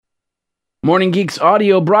Morning Geeks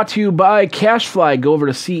audio brought to you by CashFly. Go over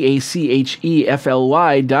to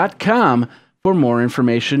CACHEFLY.com for more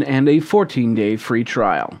information and a 14-day free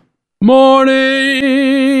trial. Morning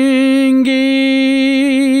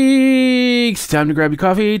Geeks! Time to grab your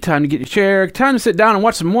coffee, time to get your chair, time to sit down and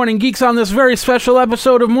watch some Morning Geeks on this very special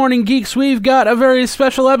episode of Morning Geeks. We've got a very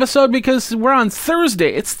special episode because we're on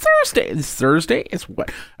Thursday. It's Thursday. It's Thursday. It's what?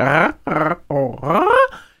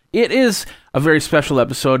 It is a very special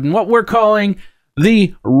episode, and what we're calling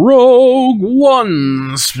the Rogue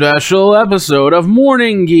One special episode of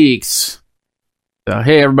Morning Geeks.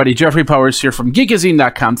 Hey everybody, Jeffrey Powers here from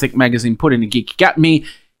Geekazine.com. Think Magazine, put in a geek. Got me.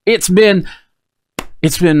 It's been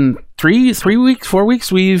 4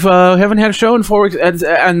 weeks. We've haven't had a show in 4 weeks, and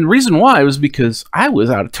the reason why was because I was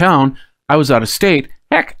out of town. I was out of state.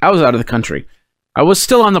 Heck, I was out of the country. I was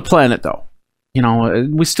still on the planet though. You know,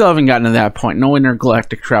 we still haven't gotten to that point. No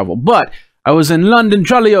intergalactic travel. But I was in London,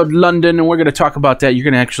 jolly old London, and we're going to talk about that. You're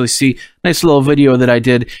going to actually see a nice little video that I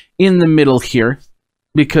did in the middle here.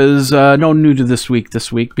 Because, no new to this week,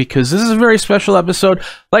 because this is a very special episode.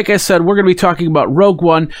 Like I said, we're going to be talking about Rogue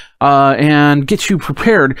One, and get you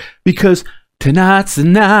prepared, because tonight's the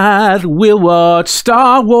night we'll watch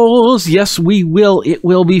Star Wars. Yes, we will. It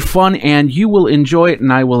will be fun, and you will enjoy it,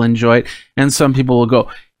 and I will enjoy it. And some people will go,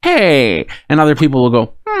 hey, and other people will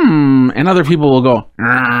go, and other people will go,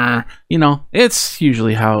 you know, it's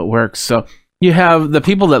usually how it works. So you have the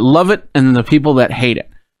people that love it and the people that hate it.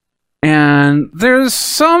 And there's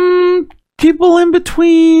some people in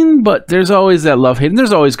between, but there's always that love-hate, and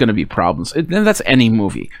there's always going to be problems. And that's any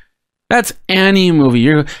movie. That's any movie.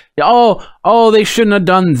 You're, they shouldn't have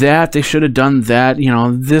done that. They should have done that, you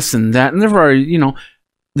know, this and that. And there are, you know,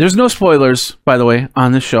 there's no spoilers, by the way,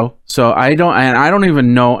 on this show. So I don't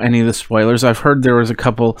even know any of the spoilers. I've heard there was a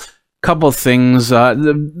couple things.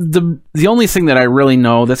 The only thing that I really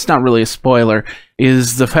know that's not really a spoiler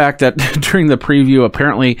is the fact that during the preview,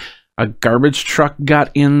 apparently a garbage truck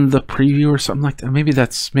got in the preview or something like that. Maybe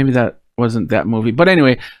that wasn't that movie. But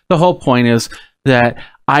anyway, the whole point is that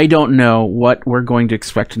I don't know what we're going to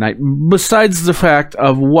expect tonight, besides the fact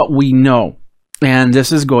of what we know. And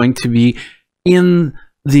this is going to be in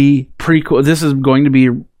the prequel. This is going to be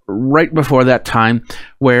right before that time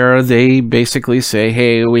where they basically say,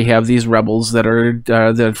 hey, we have these rebels that are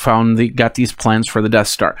got these plans for the Death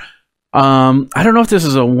Star. I don't know if this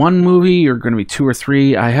is a one movie or going to be 2 or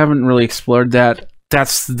 3. I haven't really explored that.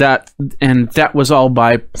 And that was all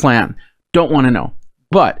by plan. Don't want to know,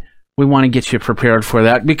 but we want to get you prepared for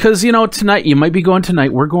that, because, you know, tonight, you might be going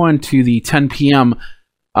tonight. We're going to the 10 p.m.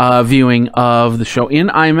 Viewing of the show in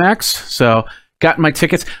IMAX. So got my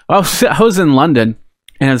tickets. I was in London,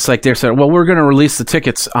 and it's like they said, well, we're going to release the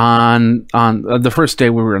tickets on the first day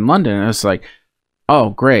we were in London. And it's like,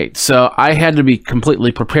 oh, great. So I had to be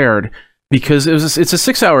completely prepared, because it's a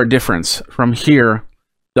 6-hour difference from here,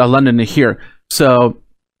 London to here. So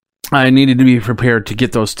I needed to be prepared to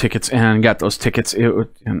get those tickets, and got those tickets, and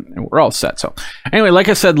we're all set. So anyway, like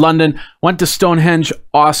I said, London, went to Stonehenge.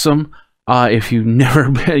 Awesome. If you've never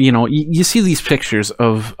been, you know, you see these pictures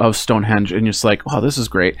of Stonehenge, and you're just like, wow, this is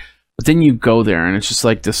great. But then you go there, and it's just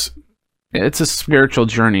like this, it's a spiritual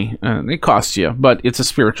journey. It costs you, but it's a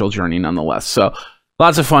spiritual journey nonetheless. So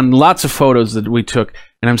lots of fun, lots of photos that we took,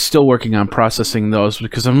 and I'm still working on processing those,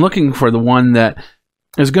 because I'm looking for the one that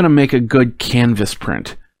is going to make a good canvas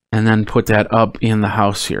print, and then put that up in the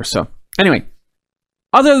house here. So anyway,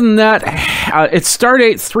 other than that, it's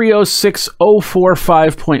Stardate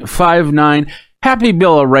 306045.59. Happy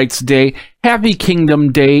Bill of Rights Day, Happy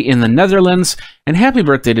Kingdom Day in the Netherlands, and happy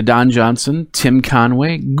birthday to Don Johnson, Tim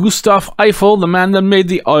Conway, Gustav Eiffel, the man that made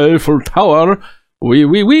the Eiffel Tower,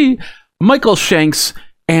 Michael Shanks,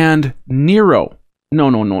 and Nero. No,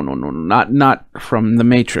 not from The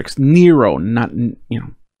Matrix. Nero, not, you know,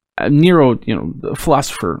 Nero, you know, the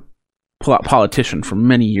philosopher, politician from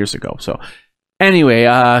many years ago. So anyway,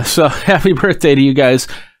 so happy birthday to you guys.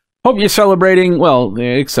 Hope you're celebrating, well,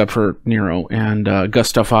 except for Nero and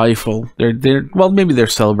Gustav Eiffel. Well, maybe they're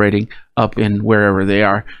celebrating up in wherever they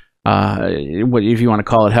are. If you want to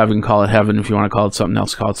call it heaven, call it heaven. If you want to call it something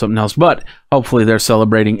else, call it something else. But hopefully they're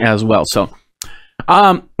celebrating as well. So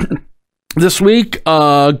this week,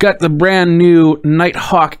 got the brand new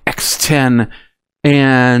Nighthawk X10.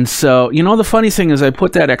 And so, you know, the funny thing is I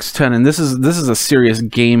put that X10, and this is a serious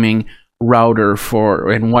gaming router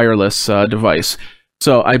and wireless device.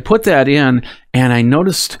 So I put that in, and I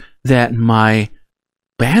noticed that my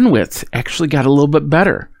bandwidth actually got a little bit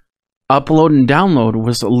better. Upload and download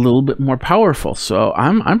was a little bit more powerful. So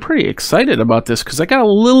I'm pretty excited about this, because I got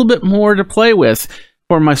a little bit more to play with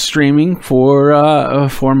for my streaming, for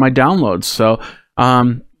my downloads. So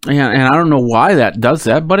and I don't know why that does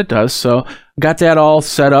that, but it does. So got that all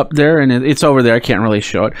set up there, and it's over there. I can't really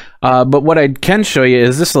show it. But what I can show you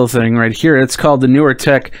is this little thing right here. It's called the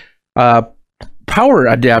NewerTech power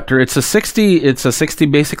adapter. It's a 60,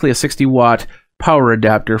 basically a 60 watt power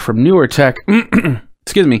adapter from NewerTech.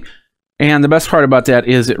 Excuse me. And the best part about that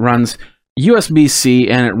is it runs USB-C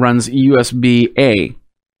and it runs USB-A,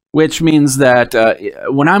 which means that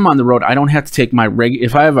when I'm on the road, I don't have to take my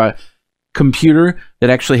if I have a computer that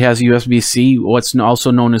actually has USB-C, what's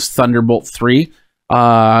also known as Thunderbolt 3,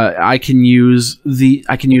 I can use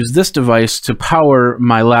this device to power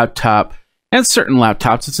my laptop and certain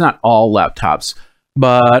laptops. It's not all laptops,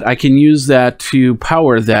 but I can use that to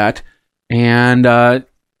power that and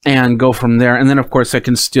go from there. And then of course I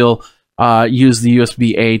can still use the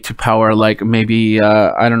USB-A to power, like maybe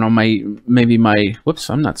I don't know, maybe my whoops,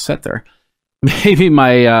 I'm not set there. Maybe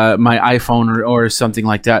my my iPhone or something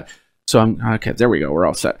like that. So I'm okay. There we go. We're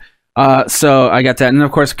all set. So I got that, and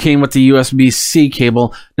of course, it came with the USB-C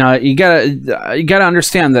cable. Now you gotta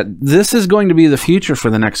understand that this is going to be the future for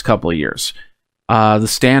the next couple of years. The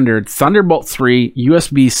standard Thunderbolt 3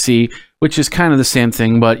 USB-C, which is kind of the same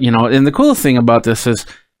thing, but you know, and the cool thing about this is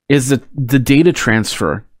that the data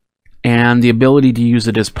transfer and the ability to use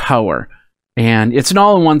it as power, and it's an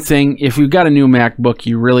all-in-one thing. If you've got a new MacBook,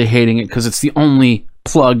 you're really hating it because it's the only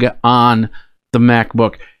plug on the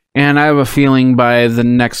MacBook. And I have a feeling by the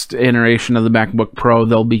next iteration of the MacBook Pro,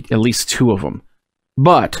 there'll be at least 2 of them.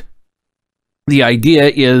 But the idea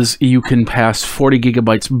is you can pass 40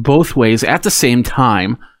 gigabytes both ways at the same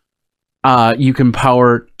time. You can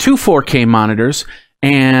power 2 4K monitors,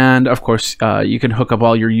 and of course, you can hook up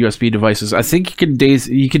all your USB devices. I think you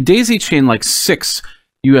can daisy chain like 6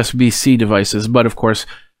 USB-C devices, but of course,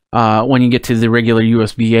 when you get to the regular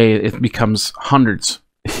USB-A, it becomes hundreds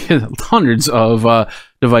of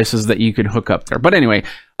devices that you can hook up there. But anyway,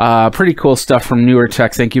 pretty cool stuff from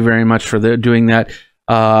NewerTech. Thank you very much for doing that.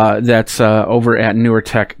 That's over at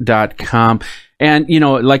newertech.com. And, you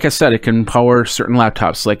know, like I said, it can power certain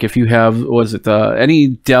laptops. Like if you have, any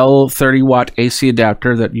Dell 30 watt AC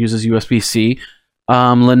adapter that uses USB-C,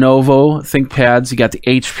 Lenovo ThinkPads, you got the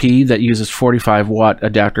HP that uses 45 watt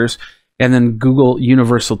adapters, and then Google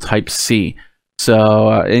Universal Type-C.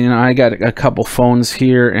 So, you know, I got a couple phones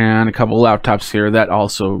here and a couple laptops here that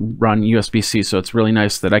also run USB-C. So it's really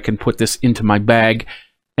nice that I can put this into my bag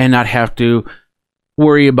and not have to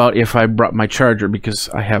worry about if I brought my charger, because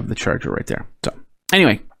I have the charger right there. So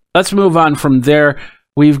anyway, let's move on from there.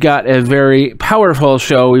 We've got a very powerful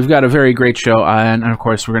show. We've got a very great show. And of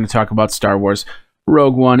course, we're going to talk about Star Wars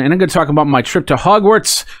Rogue One. And I'm going to talk about my trip to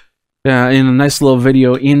Hogwarts in a nice little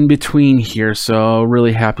video in between here. So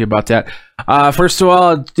really happy about that. First of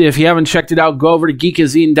all, if you haven't checked it out, go over to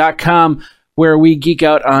geekazine.com, where we geek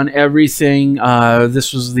out on everything.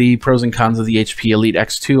 This was the pros and cons of the HP Elite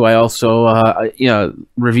X2. I also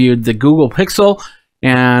reviewed the Google Pixel,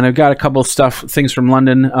 and I've got a couple of things from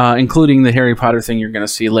London, including the Harry Potter thing you're going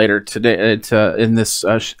to see later today in this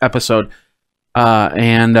episode,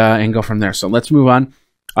 and go from there. So let's move on.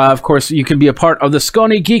 Of course, you can be a part of the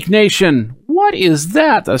Scony Geek Nation. What is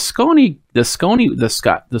that? The Scony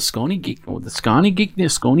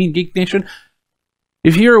Geek Nation.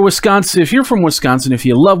 If you're from Wisconsin, if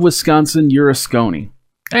you love Wisconsin, you're a Scony.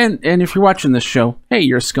 And if you're watching this show, hey,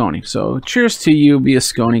 you're a Scony. So cheers to you, be a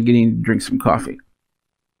Scony, getting to drink some coffee.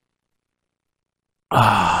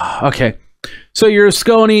 Okay. So you're a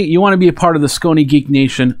Scony, you want to be a part of the Scony Geek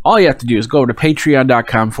Nation, all you have to do is go over to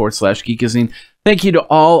patreon.com/geekazine. Thank you to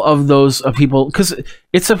all of those people, because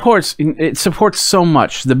it supports so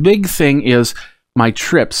much. The big thing is my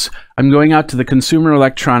trips. I'm going out to the Consumer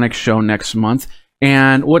Electronics Show next month,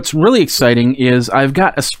 and what's really exciting is I've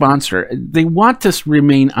got a sponsor. They want to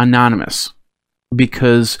remain anonymous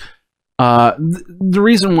because the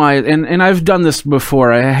reason why, and I've done this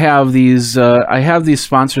before, I have these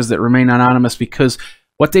sponsors that remain anonymous because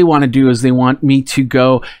what they want to do is they want me to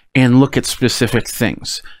go and look at specific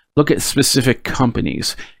things. Look at specific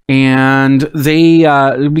companies, and they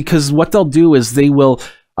because what they'll do is they will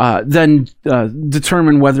then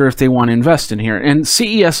determine whether if they want to invest in here. And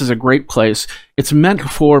CES is a great place. It's meant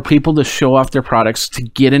for people to show off their products, to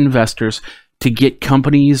get investors, to get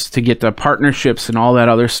companies, to get the partnerships and all that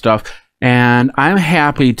other stuff. And I'm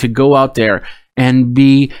happy to go out there and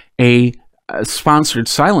be sponsored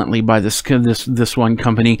silently by this one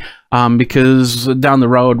company, because down the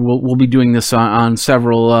road we'll be doing this on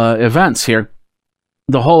several events here.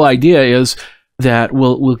 The whole idea is that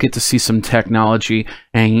we'll get to see some technology,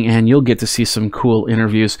 and you'll get to see some cool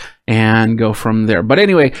interviews and go from there. But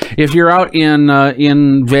anyway, if you're out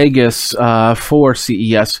in Vegas for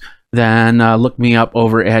CES, then look me up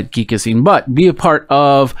over at Geekazine. But be a part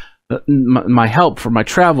of my help for my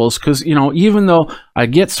travels, because, you know, even though I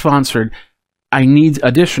get sponsored, I need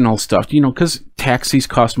additional stuff, you know, because taxis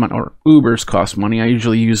cost money, or Ubers cost money. I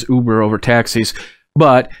usually use Uber over taxis,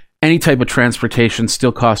 but any type of transportation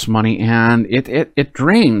still costs money, and it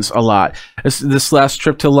drains a lot. This last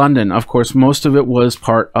trip to London, of course, most of it was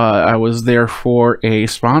I was there for a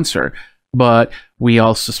sponsor, but we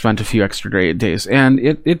also spent a few extra days, and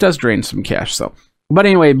it does drain some cash. So, but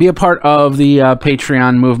anyway, be a part of the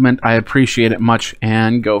Patreon movement. I appreciate it much,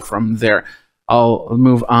 and go from there. I'll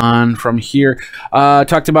move on from here.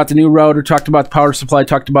 Talked about the new router, talked about the power supply,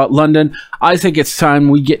 talked about London. I think it's time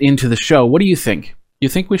we get into the show. What do you think? You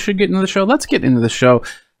think we should get into the show? Let's get into the show.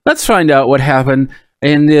 Let's find out what happened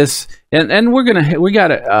in this. And we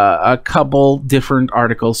got a couple different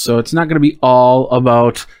articles, so it's not gonna be all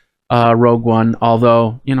about Rogue One.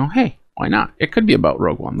 Although, you know, hey, why not? It could be about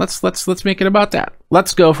Rogue One. Let's make it about that.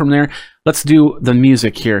 Let's go from there. Let's do the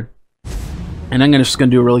music here. And I'm just going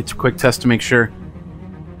to do a really quick test to make sure.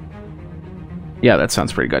 Yeah, that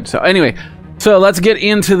sounds pretty good. So anyway, so let's get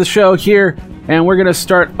into the show here. And we're going to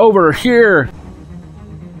start over here.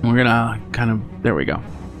 We're going to there we go.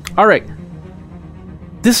 All right.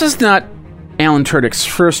 This is not Alan Tudyk's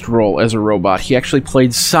first role as a robot. He actually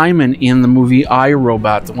played Simon in the movie I,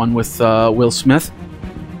 Robot, the one with Will Smith.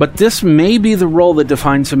 But this may be the role that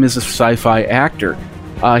defines him as a sci-fi actor.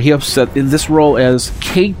 He upset in this role as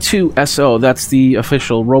K2SO. That's the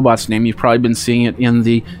official robot's name. You've probably been seeing it in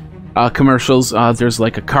the commercials. There's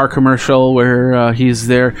like a car commercial where he's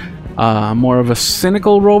there. More of a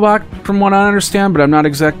cynical robot, from what I understand, but I'm not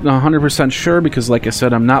exactly 100% sure because, like I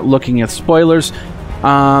said, I'm not looking at spoilers.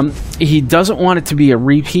 He doesn't want it to be a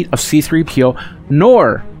repeat of C-3PO,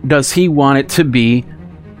 nor does he want it to be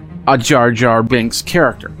a Jar Jar Binks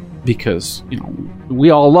character, because, you know,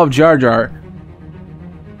 we all love Jar Jar.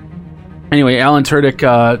 Anyway, Alan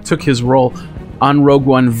Tudyk took his role on Rogue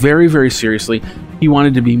One very, very seriously. He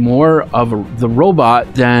wanted to be more of the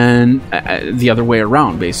robot than the other way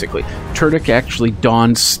around, basically. Tudyk actually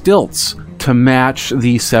donned stilts to match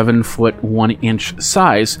the 7'1"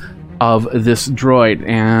 size of this droid,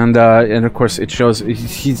 and of course it shows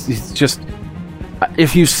he's just.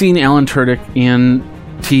 If you've seen Alan Tudyk in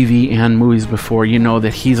TV and movies before, you know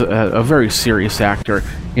that he's a very serious actor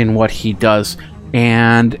in what he does.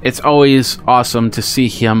 And it's always awesome to see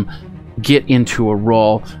him get into a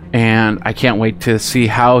role, and I can't wait to see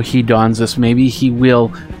how he dons this. Maybe he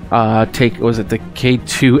will take, was it the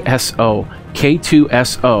K2SO,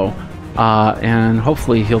 and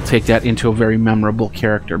hopefully he'll take that into a very memorable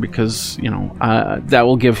character, because, you know, that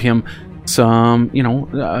will give him some, you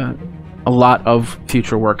know, a lot of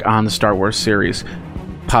future work on the Star Wars series.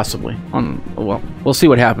 Possibly. Well, we'll see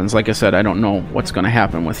what happens. Like I said, I don't know what's going to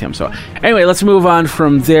happen with him. So anyway, let's move on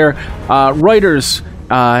from there. Reuters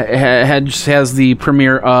has the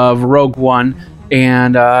premiere of Rogue One,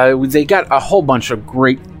 and they got a whole bunch of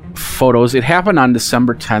great photos. It happened on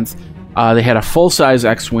December 10th. They had a full-size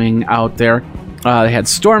X-Wing out there. They had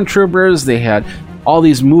stormtroopers. They had all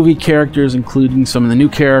these movie characters, including some of the new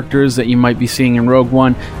characters that you might be seeing in Rogue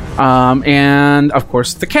One. And, of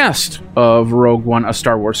course, the cast of Rogue One, A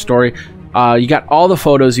Star Wars Story. You got all the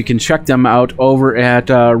photos. You can check them out over at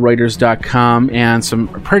Reuters.com, and some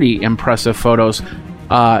pretty impressive photos.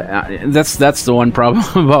 That's the one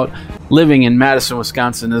problem about living in Madison,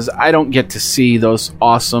 Wisconsin, is I don't get to see those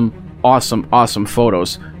awesome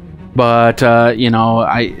photos. But, you know,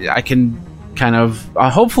 I can kind of...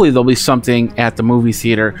 hopefully there'll be something at the movie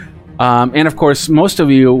theater. And of course, most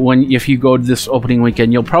of you, if you go to this opening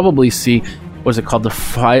weekend, you'll probably see, what's it called, the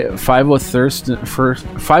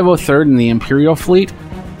 503rd and the Imperial Fleet.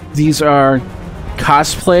 These are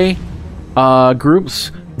cosplay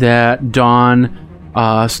groups that don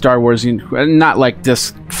Star Wars, not like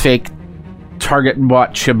this fake Target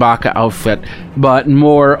bought Chewbacca outfit, but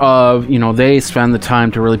more of, you know, they spend the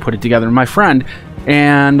time to really put it together. My friend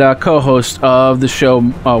and co-host of the show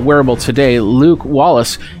Wearable Today, Luke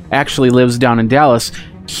Wallace, actually lives down in Dallas.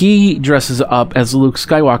 He dresses up as Luke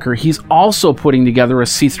Skywalker. He's also putting together a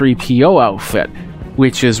C-3PO outfit,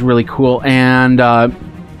 which is really cool. And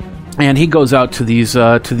he goes out to these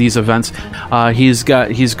events. He's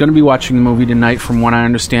going to be watching the movie tonight, from what I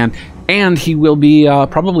understand, and he will be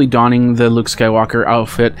probably donning the Luke Skywalker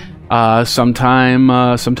outfit sometime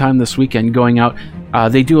this weekend, going out.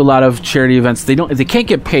 They do a lot of charity events. They can't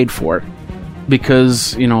get paid for it,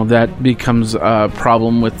 because, you know, that becomes a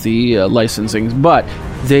problem with the licensing. But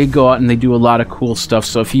they go out and they do a lot of cool stuff.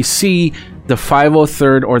 So if you see the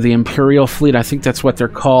 503rd or the Imperial Fleet, I think that's what they're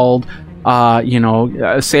called,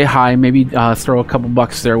 say hi, maybe throw a couple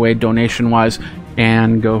bucks their way donation-wise,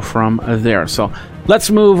 and go from there. So let's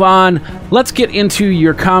move on. Let's get into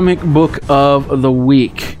your comic book of the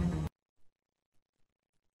week.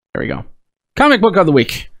 There we go. Comic book of the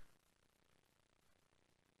week.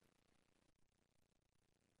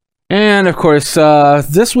 And of course,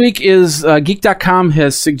 this week is Geek.com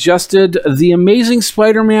has suggested The Amazing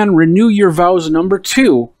Spider-Man Renew Your Vows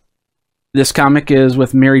 #2. This comic is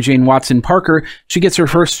with Mary Jane Watson Parker. She gets her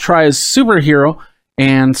first try as superhero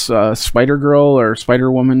and Spider-Girl or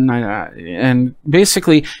Spider-Woman, and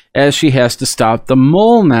basically as she has to stop the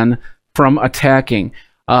Mole Men from attacking.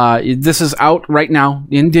 This is out right now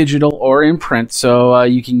in digital or in print, so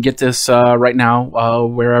you can get this right now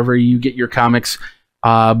wherever you get your comics.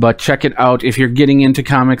 But check it out. If you're getting into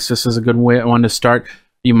comics, this is a good one to start.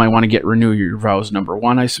 You might want to get Renew Your Vows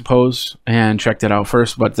 #1, I suppose, and check that out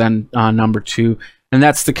first, but then #2. And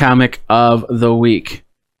that's the comic of the week.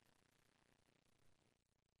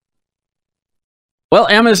 Well,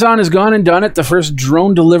 Amazon has gone and done it. The first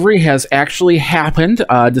drone delivery has actually happened.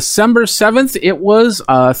 December 7th, it was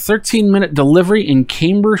a 13-minute delivery in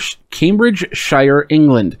Cambridgeshire,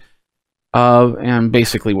 England. And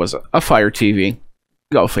basically was a Fire TV.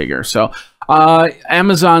 Go figure. So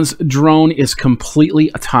Amazon's drone is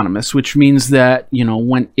completely autonomous, which means that,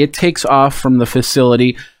 when it takes off from the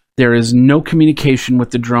facility, there is no communication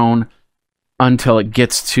with the drone until it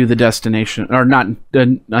gets to the destination, or not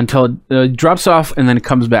until it drops off and then it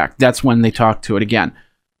comes back. That's when they talk to it again.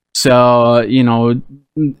 So,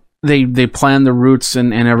 they plan the routes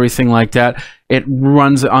and everything like that. It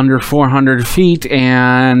runs under 400 feet,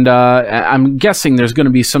 and I'm guessing there's going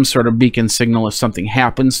to be some sort of beacon signal if something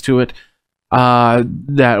happens to it.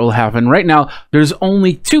 That will happen. Right now, there's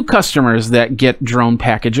only 2 customers that get drone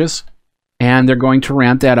packages, and they're going to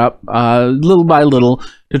ramp that up little by little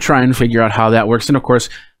to try and figure out how that works. And of course,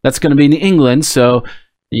 that's going to be in England, so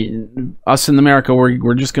us in America,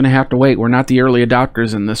 we're just going to have to wait. We're not the early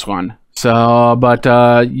adopters in this one. So, but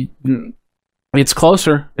it's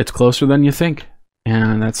closer. It's closer than you think.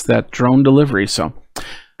 And that's that drone delivery. So,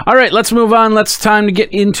 all right, let's move on. It's time to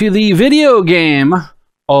get into the video game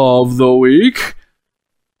of the week.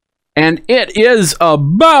 And it is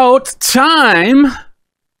about time.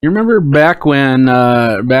 You remember back when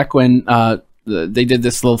they did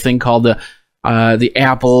this little thing called the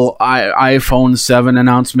Apple iPhone 7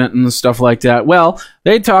 announcement and stuff like that? Well,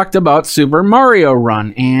 they talked about Super Mario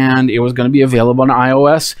Run, and it was going to be available on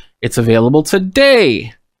iOS. It's available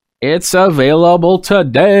today. It's available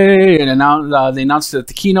today. And they announced it at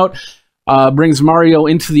the keynote. Brings Mario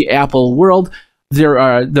into the Apple world.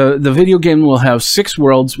 The video game will have 6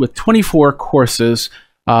 worlds with 24 courses.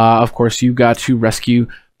 Of course, you got to rescue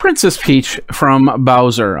Princess Peach from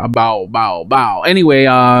Bowser. Bow. Anyway,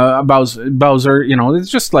 Bowser,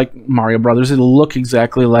 it's just like Mario Brothers. It'll look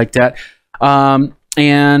exactly like that.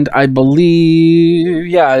 And I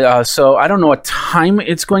believe, so I don't know what time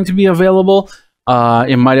it's going to be available.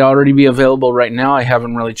 It might already be available right now. I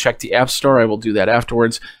haven't really checked the App Store. I will do that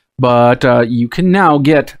afterwards. But you can now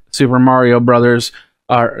get Super Mario Brothers,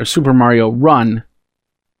 or Super Mario Run.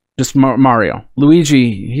 Just Mario.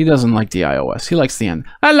 Luigi, he doesn't like the iOS. He likes the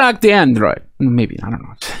I like the Android. Maybe, I don't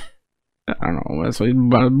know.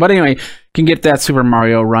 But anyway, you can get that Super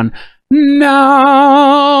Mario Run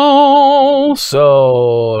now.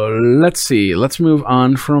 So, let's see. Let's move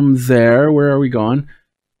on from there. Where are we going?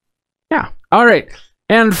 Yeah. All right.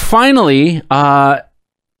 And finally,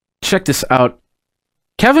 check this out.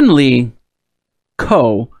 Kevin Lee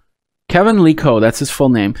Ko, that's his full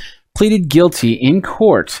name, pleaded guilty in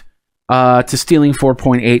court to stealing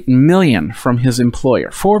 $4.8 million from his employer.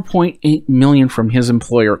 $4.8 million from his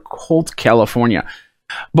employer, Colt, California.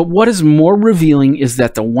 But what is more revealing is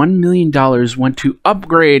that the $1 million went to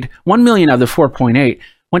upgrade, $1 million of the 4.8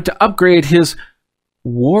 went to upgrade his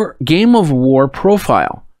Game of War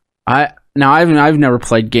profile. I've never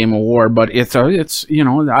played Game of War, but it's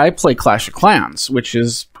I play Clash of Clans, which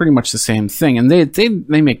is pretty much the same thing, and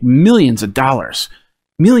they make millions of dollars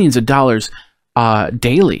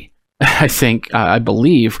daily. I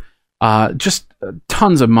believe, just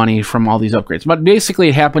tons of money from all these upgrades. But basically,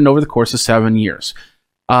 it happened over the course of 7 years.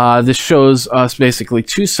 This shows us basically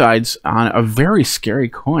 2 sides on a very scary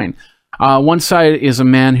coin. One side is a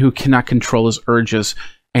man who cannot control his urges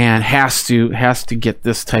and has to get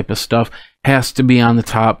this type of stuff, has to be on the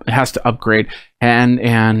top, has to upgrade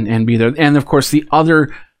and be there. And of course, the other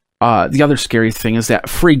scary thing is that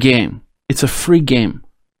free game. It's a free game.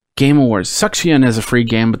 Game Awards sucks you in as a free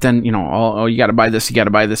game, but then you got to buy this, you got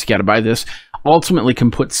to buy this, you got to buy this. Ultimately,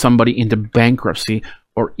 can put somebody into bankruptcy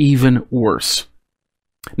or even worse.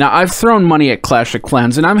 Now, I've thrown money at Clash of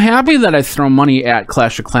Clans, and I'm happy that I throw money at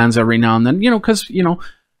Clash of Clans every now and then, because,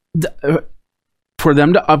 for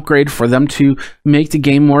them to upgrade, for them to make the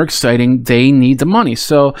game more exciting, they need the money.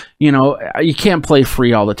 So, you can't play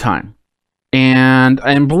free all the time.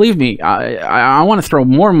 And believe me, I want to throw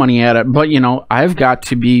more money at it, but, I've got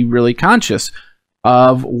to be really conscious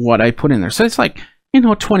of what I put in there. So it's like,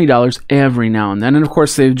 $20 every now and then. And of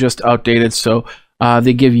course, they've just outdated, so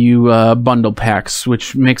they give you bundle packs,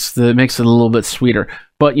 which makes it a little bit sweeter.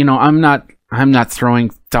 But I'm not throwing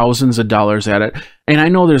thousands of dollars at it. And I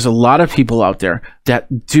know there's a lot of people out there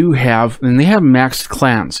that do have, and they have maxed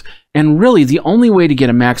clans. And really, the only way to get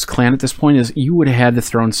a maxed clan at this point is you would have had to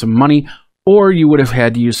throw in some money, or you would have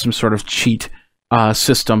had to use some sort of cheat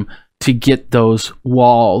system to get those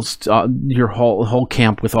walls, your whole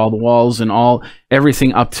camp with all the walls and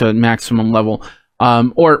everything up to maximum level.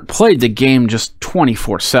 Or played the game just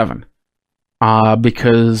 24/7,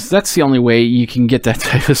 because that's the only way you can get that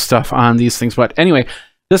type of stuff on these things. But anyway,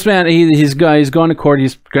 this man, he's going to court.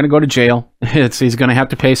 He's going to go to jail. He's going to have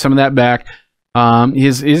to pay some of that back.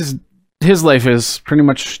 His life is pretty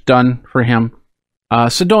much done for him.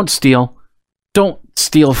 So don't steal. Don't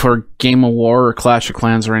steal for Game of War or Clash of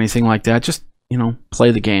Clans or anything like that. Just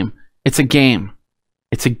play the game. It's a game.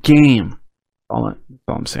 It's a game. That's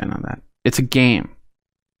all I'm saying on that. It's a game.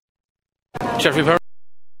 Jeffrey Power.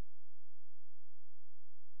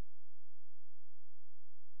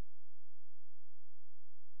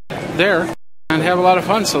 There and have a lot of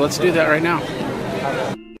fun, so let's do that right now.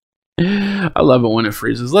 I love it when it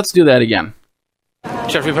freezes. Let's do that again.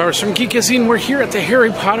 Jeffrey Powers from Geekazine. We're here at the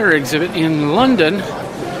Harry Potter exhibit in London,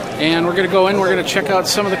 and we're going to go in, we're going to check out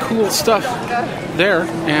some of the cool stuff there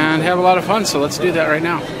and have a lot of fun, so let's do that right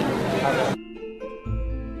now.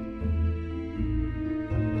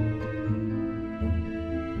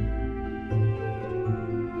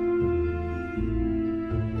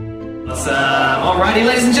 Alrighty,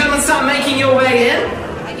 ladies and gentlemen, start making your way in.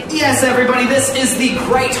 Yes, everybody, this is the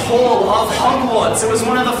Great Hall of Hogwarts. It was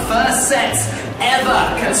one of the first sets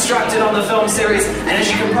ever constructed on the film series, and as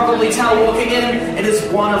you can probably tell walking in, it is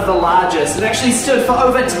one of the largest. It actually stood for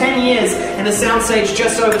over 10 years in a soundstage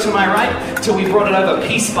just over to my right, till we brought it over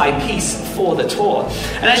piece by piece for the tour.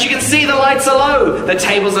 And as you can see, the lights are low, the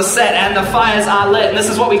tables are set, and the fires are lit. And this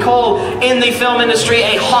is what we call, in the film industry,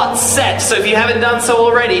 a hot set. So if you haven't done so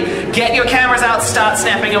already, get your cameras out, start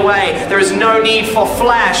snapping away. There is no need for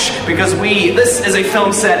flash, because this is a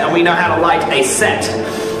film set, and we know how to light a set.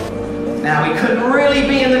 Now, we couldn't really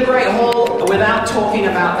be in the Great Hall without talking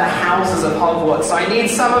about the houses of Hogwarts. So I need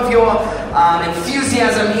some of your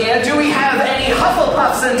enthusiasm here. Do we have any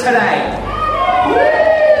Hufflepuffs in today?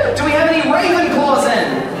 Woo! Do we have any Ravenclaws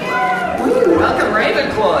in? Woo! Welcome,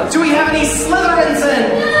 Ravenclaws. Do we have any Slytherins in?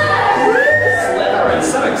 Slytherins,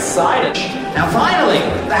 so excited. Now finally,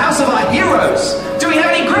 the House of our Heroes. Do we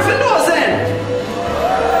have any Gryffindors in?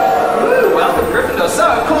 Welcome, Gryffindor. So,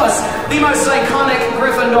 of course, the most iconic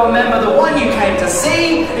Gryffindor member, the one you came to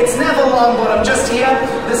see, it's Neville Longbottom just here.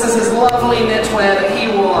 This is his lovely knitwear that he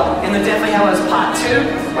wore in the Deathly Hallows Part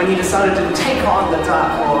 2 when he decided to take on the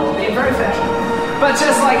Dark Lord, being very fashionable. But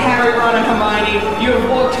just like Harry, Ron, and Hermione, you have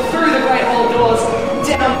walked through the Great Hall doors,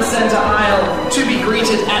 down the center aisle, to be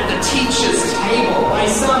greeted at the teacher's table by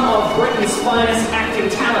some of Britain's finest acting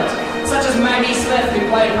talent, such as Maggie Smith, who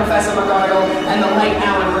played Professor McGonagall, and the late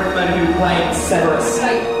Alan Rickman, who played Severus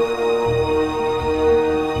Snape.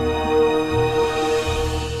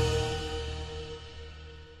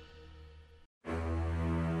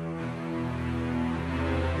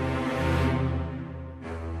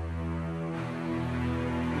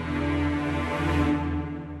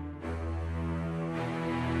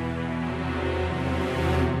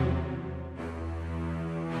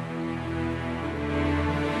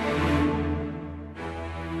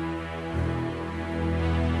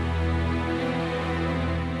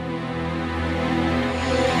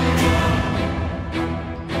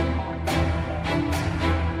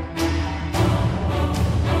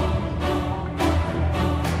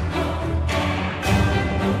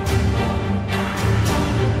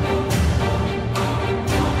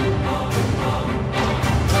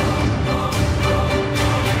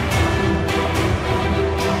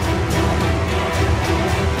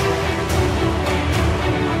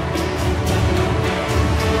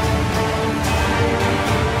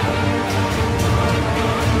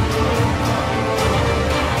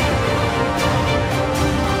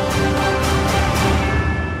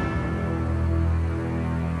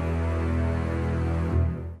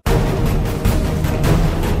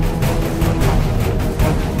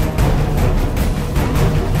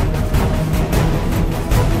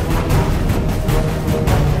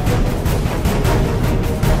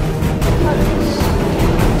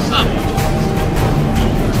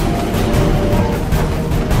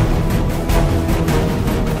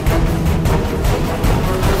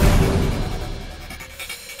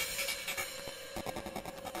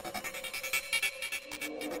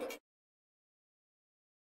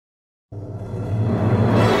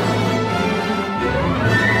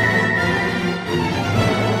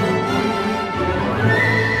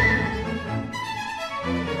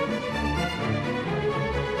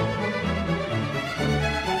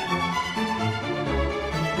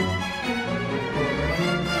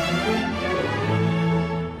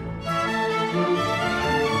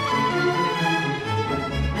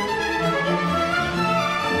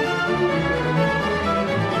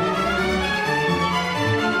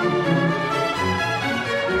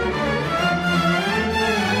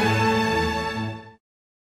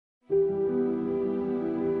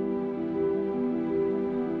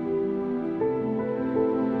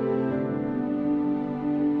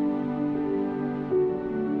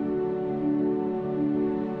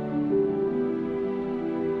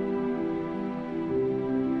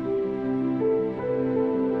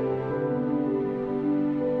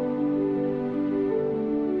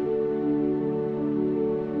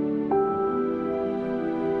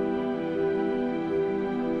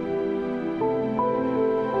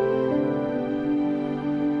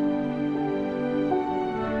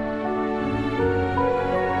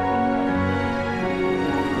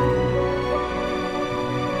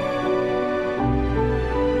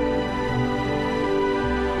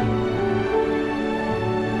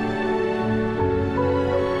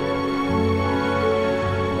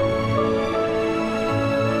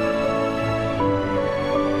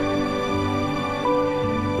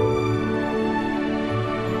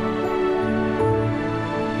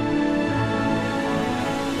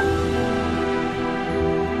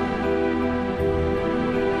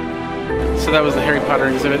 So that was the Harry Potter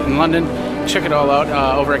exhibit in London. Check it all out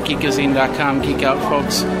over at geekazine.com. Geek out,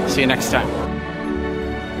 folks. See you next time.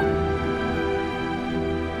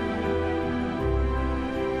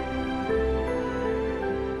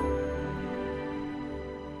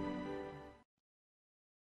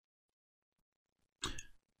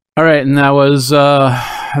 All right, and that was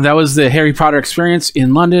the Harry Potter experience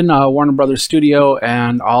in London, Warner Brothers Studio,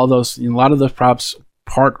 and all those, a lot of the props,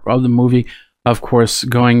 part of the movie, of course,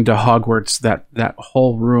 going to Hogwarts. That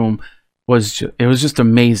whole room was just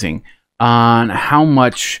amazing on how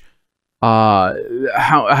much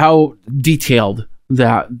how detailed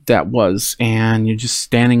that was, and you're just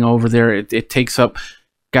standing over there. It takes up,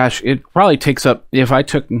 gosh, it probably takes up, if I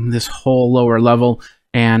took this whole lower level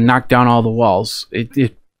and knocked down all the walls,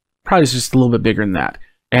 it probably is just a little bit bigger than that.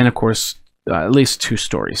 And of course, at least 2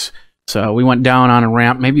 stories. So we went down on a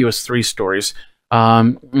ramp, maybe it was 3 stories. We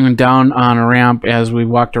went down on a ramp as we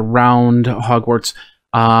walked around Hogwarts.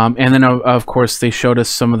 And then of course they showed us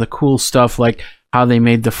some of the cool stuff, like how they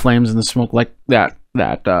made the flames and the smoke, like that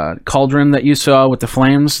cauldron that you saw with the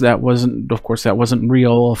flames. That wasn't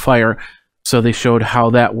real fire. So they showed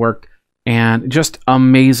how that worked, and just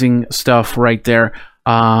amazing stuff right there.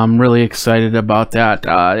 Really excited about that.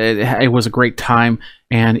 It was a great time,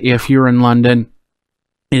 and if you're in London,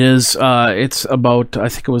 it's about, I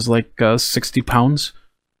think it was like 60 pounds.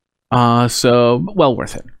 So well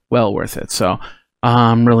worth it. So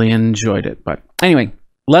really enjoyed it. But anyway,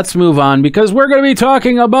 let's move on, because we're going to be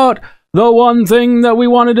talking about the one thing that we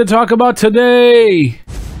wanted to talk about today: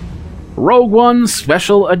 Rogue One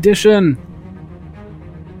Special Edition.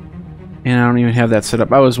 And I don't even have that set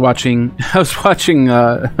up. I was watching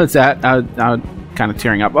that. I'm kind of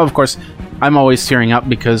tearing up. Of course, I'm always tearing up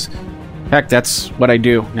because, heck, that's what I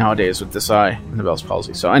do nowadays with this eye and the Bell's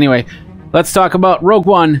palsy. So anyway, let's talk about Rogue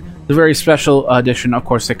One, the very special edition, of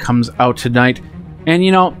course, that comes out tonight. And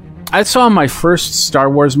you know, I saw my first Star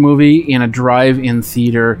Wars movie in a drive-in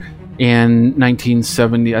theater in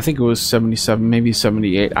 1970. I think it was 77, maybe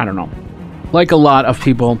 78. I don't know. Like a lot of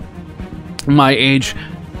people my age,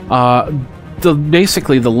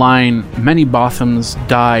 basically the line "many Bothans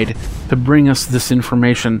died to bring us this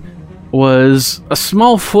information" was a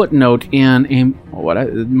small footnote in a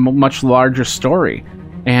much larger story,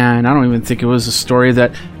 and I don't even think it was a story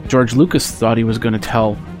that George Lucas thought he was going to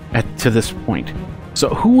tell to this point. So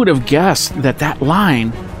who would have guessed that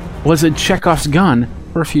line was a Chekhov's gun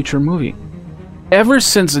for a future movie? Ever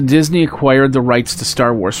since Disney acquired the rights to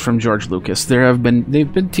Star Wars from George Lucas, they've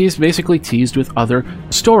been teased with other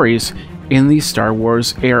stories in the Star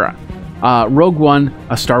Wars era. Rogue One,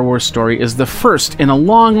 a Star Wars story, is the first in a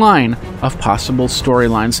long line of possible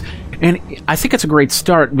storylines, and I think it's a great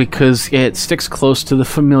start because it sticks close to the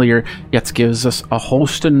familiar, yet gives us a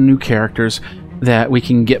host of new characters that we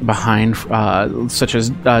can get behind, such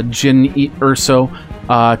as Jyn Erso,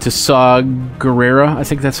 to Saw Gerrera, I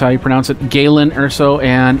think that's how you pronounce it, Galen Erso,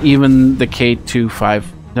 and even the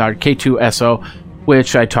K2SO,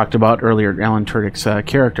 which I talked about earlier, Alan Tudyk's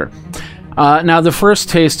character. Now, the first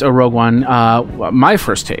taste of Rogue One, my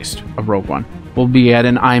first taste of Rogue One, will be at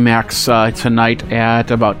an IMAX tonight at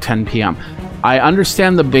about 10 p.m. I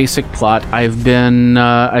understand the basic plot. I've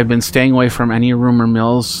been staying away from any rumor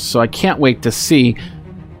mills, so I can't wait to see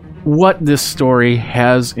what this story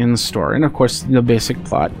has in store. And of course, the basic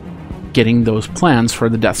plot, getting those plans for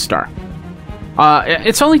the Death Star.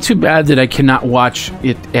 It's only too bad that I cannot watch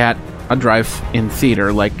it at a drive-in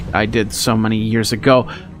theater like I did so many years ago.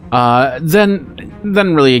 Then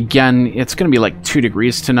really, again, it's going to be like 2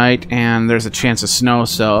 degrees tonight, and there's a chance of snow,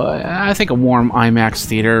 so I think a warm IMAX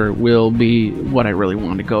theater will be what I really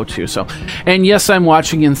want to go to. So, and yes, I'm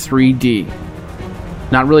watching in 3D.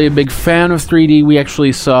 Not really a big fan of 3D. We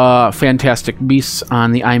actually saw Fantastic Beasts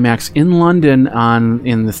on the IMAX in London on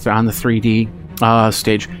the 3D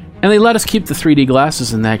stage, and they let us keep the 3D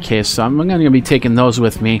glasses in that case, so I'm going to be taking those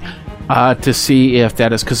with me to see if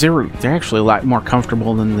that is, because they're actually a lot more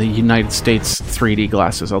comfortable than the United States 3D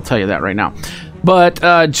glasses, I'll tell you that right now. But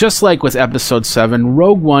just like with Episode 7,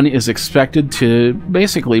 Rogue One is expected to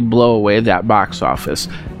basically blow away that box office.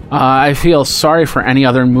 I feel sorry for any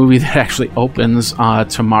other movie that actually opens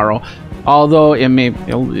tomorrow, although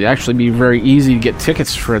it'll actually be very easy to get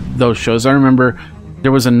tickets for those shows. I remember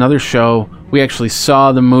there was another show, we actually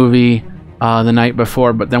saw the movie the night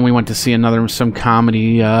before, but then we went to see some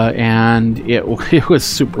comedy, and it was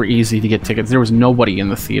super easy to get tickets. There was nobody in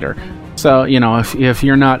the theater. So, you know, if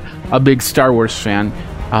you're not a big Star Wars fan,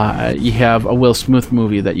 you have a Will Smith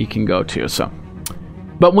movie that you can go to. So,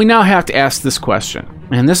 but we now have to ask this question,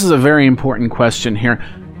 and this is a very important question here.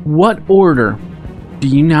 What order do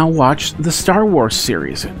you now watch the Star Wars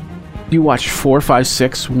series in? Do you watch 4, 5,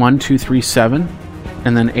 6, 1, 2, 3, 7,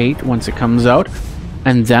 and then 8 once it comes out,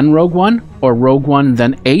 and then Rogue One, or Rogue One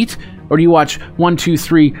then 8? Or do you watch 1, 2,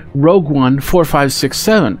 3, Rogue One, 4, 5, 6,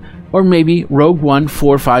 7? Or maybe Rogue One,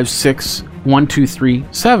 4, 5, 6, 1, 2, 3,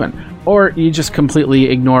 7? Or you just completely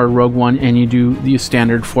ignore Rogue One and you do the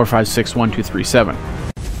standard 4, 5, 6, 1, 2, 3, 7.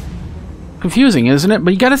 Confusing, isn't it?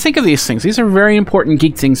 But you got to think of these things. These are very important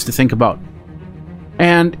geek things to think about.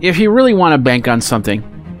 And if you really want to bank on something,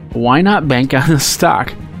 why not bank on the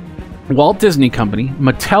stock? Walt Disney Company,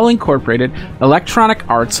 Mattel Incorporated, Electronic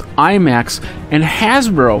Arts, IMAX, and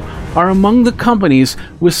Hasbro are among the companies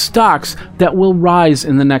with stocks that will rise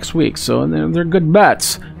in the next week. So they're good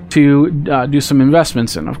bets to do some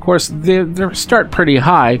investments in. Of course, they start pretty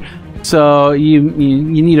high, so you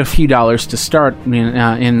need a few dollars to start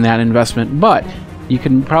in that investment, but you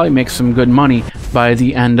can probably make some good money by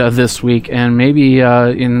the end of this week, and maybe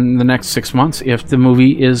in the next 6 months if the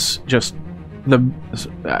movie is just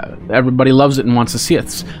everybody loves it and wants to see it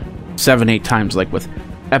 7-8 times, like with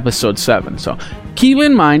episode 7. So keep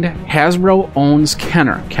in mind, Hasbro owns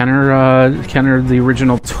Kenner, the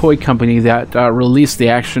original toy company that released the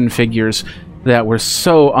action figures that were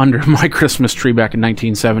so under my Christmas tree back in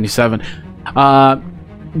 1977.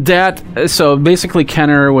 So basically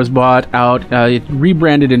Kenner was bought out, it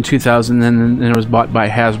rebranded in 2000, and it was bought by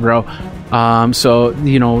Hasbro. So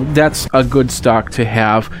that's a good stock to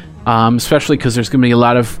have, especially because there's going to be a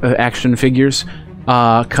lot of action figures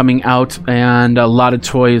coming out, and a lot of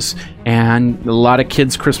toys, and a lot of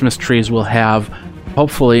kids' Christmas trees will have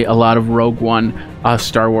hopefully a lot of Rogue One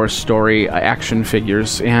Star Wars story action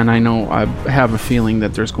figures. And I know I have a feeling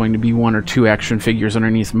that there's going to be 1 or 2 action figures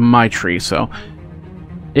underneath my tree. So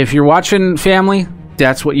if you're watching, family,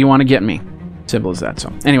 that's what you want to get me. Simple as that.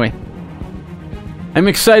 So anyway, I'm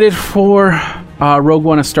excited for Rogue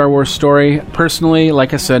One, a Star Wars story. Personally,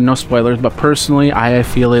 like I said, no spoilers, but personally, I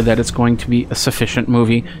feel that it's going to be a sufficient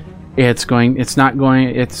movie. It's not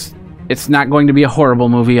going to be a horrible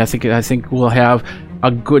movie. I think we'll have a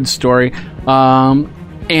good story,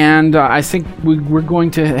 and I think we're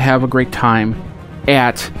going to have a great time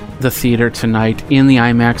at the theater tonight in the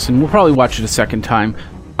IMAX, and we'll probably watch it a second time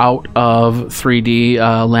out of 3D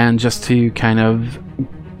land, just to kind of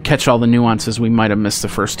catch all the nuances we might have missed the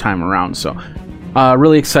first time around. So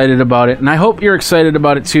really excited about it, and I hope you're excited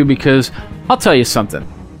about it too, because I'll tell you something,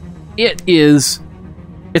 it's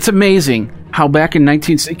amazing how back in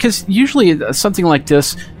because usually something like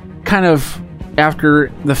this kind of after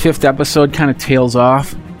the 5th episode kind of tails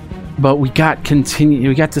off, but we got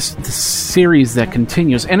this series that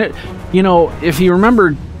continues. And it, if you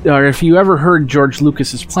remember, or if you ever heard George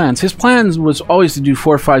Lucas's plans, his plans was always to do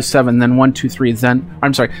 4, 5, 7, then 1, 2, 3, then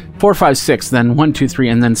 4, 5, 6, then 1, 2, 3,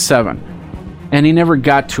 and then 7. And he never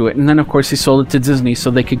got to it. And then of course he sold it to Disney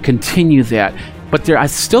so they could continue that. But I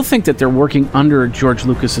still think that they're working under George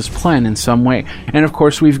Lucas's plan in some way. And of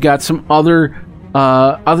course, we've got some other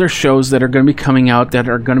shows that are going to be coming out that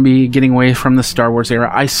are going to be getting away from the Star Wars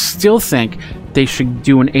era. I still think they should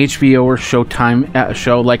do an HBO or Showtime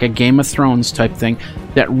show, like a Game of Thrones type thing,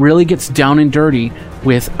 that really gets down and dirty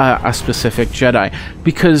with a specific Jedi,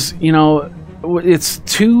 because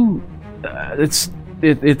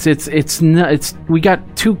we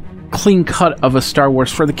got too clean cut of a Star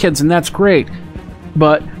Wars for the kids, and that's great.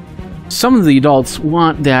 But some of the adults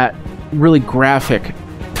want that really graphic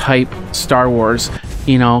type Star Wars,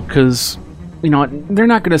 because, they're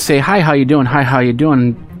not going to say, hi, how you doing? Hi, how you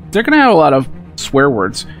doing? They're going to have a lot of swear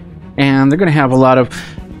words, and they're going to have a lot of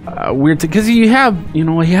weird things, because you have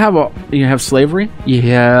slavery, you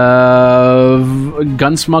have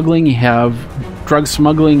gun smuggling, you have drug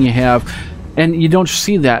smuggling, and you don't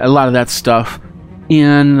see a lot of that stuff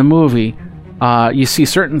in the movie. You see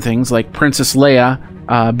certain things like Princess Leia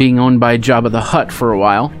being owned by Jabba the Hutt for a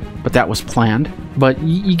while, but that was planned. But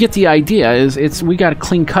you get the idea. We got a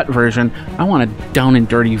clean cut version. I want a down and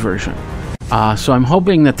dirty version. So I'm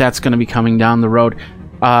hoping that that's going to be coming down the road.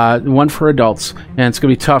 One for adults, and it's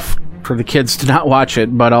going to be tough for the kids to not watch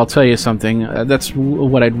it. But I'll tell you something. That's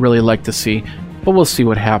what I'd really like to see. But we'll see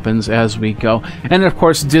what happens as we go. And of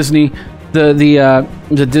course, Disney. The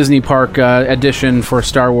Disney Park edition for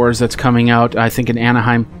Star Wars that's coming out, I think in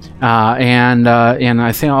Anaheim, and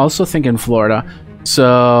I also think in Florida.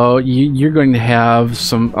 So you're going to have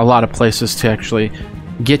a lot of places to actually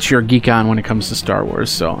get your geek on when it comes to Star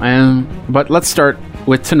Wars. But let's start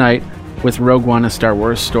with tonight with Rogue One, a Star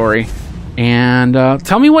Wars story, and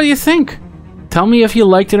tell me what you think. Tell me if you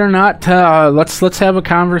liked it or not. Let's have a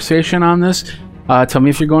conversation on this. Tell me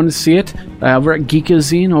if you're going to see it. Over at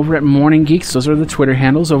Geekazine, over at Morning Geeks. Those are the Twitter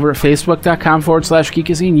handles. Over at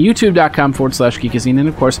Facebook.com/Geekazine, YouTube.com/Geekazine, and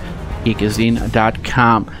of course,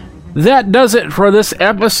 Geekazine.com. That does it for this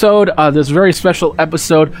episode, this very special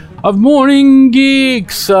episode of Morning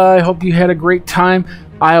Geeks. I hope you had a great time.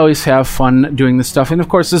 I always have fun doing this stuff. And of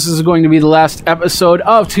course, this is going to be the last episode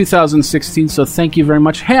of 2016, so thank you very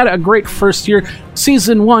much. Had a great first year.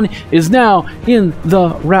 Season 1 is now in the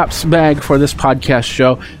wraps bag for this podcast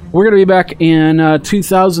show. We're going to be back in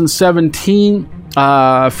 2017.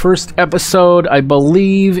 First episode, I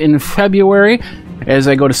believe, in February, as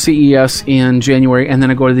I go to CES in January, and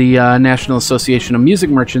then I go to the National Association of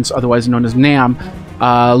Music Merchants, otherwise known as NAMM,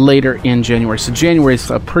 later in January. So January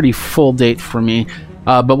is a pretty full date for me.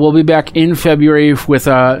 But we'll be back in February with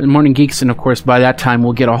Morning Geeks, and of course by that time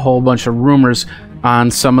we'll get a whole bunch of rumors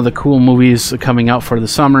on some of the cool movies coming out for the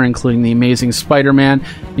summer, including The Amazing Spider-Man,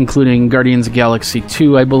 including Guardians of the Galaxy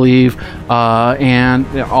 2, I believe, and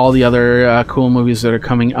all the other cool movies that are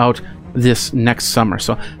coming out this next summer.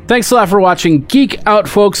 So thanks a lot for watching. Geek out,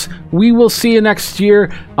 folks. We will see you next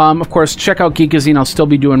year. Of course, check out Geekazine. I'll still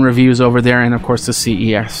be doing reviews over there, and of course the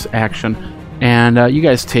CES action. And you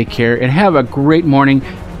guys take care and have a great morning,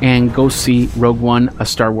 and go see Rogue One, A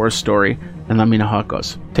Star Wars Story, and let me know how it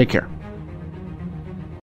goes. Take care.